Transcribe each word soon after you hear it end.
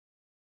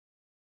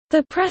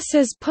The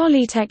presses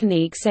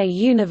polytechniques et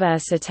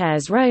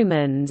universitaires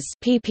romandes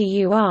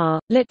 (PPUR,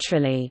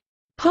 literally,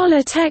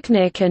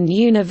 Polytechnic and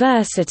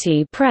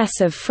University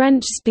Press of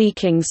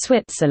French-speaking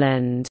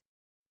Switzerland,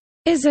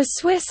 is a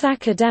Swiss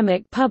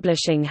academic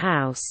publishing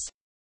house.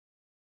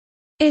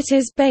 It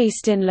is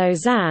based in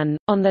Lausanne,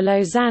 on the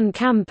Lausanne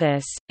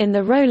campus, in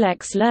the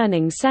Rolex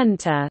Learning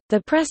Centre. The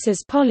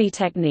presses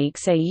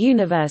polytechniques et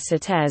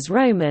universitaires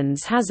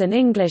romandes has an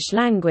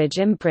English-language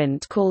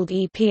imprint called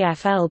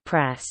EPFL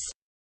Press.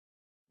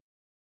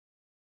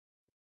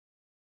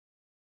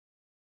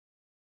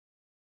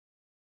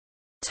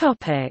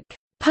 Topic: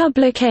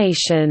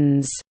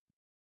 Publications.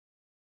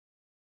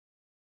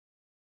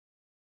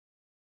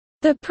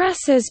 The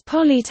presses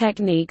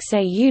polytechniques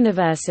et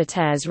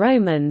universitaires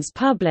romandes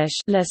publish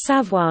Le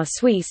Savoir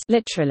Suisse,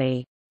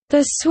 literally,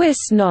 the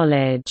Swiss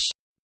knowledge.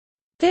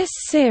 This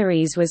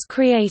series was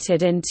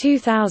created in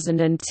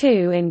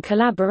 2002 in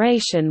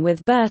collaboration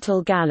with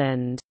Bertel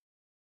Galland.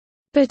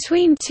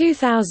 Between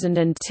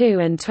 2002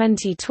 and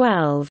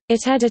 2012,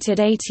 it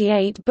edited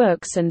 88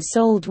 books and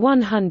sold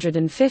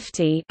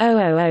 150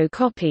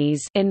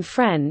 copies in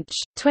French.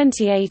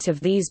 28 of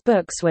these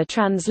books were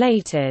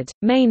translated,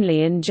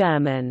 mainly in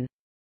German.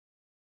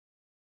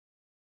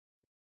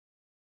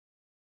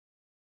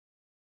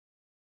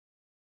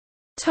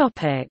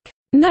 Topic: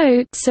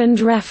 Notes and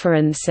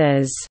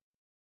references.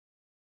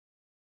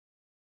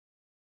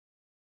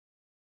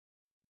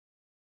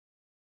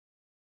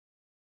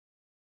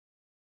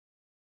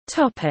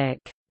 Topic: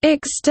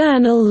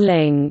 External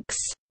links.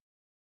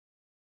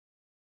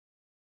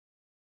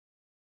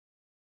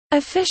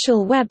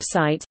 Official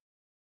website.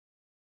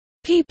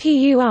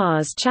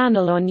 PPUR's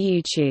channel on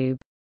YouTube.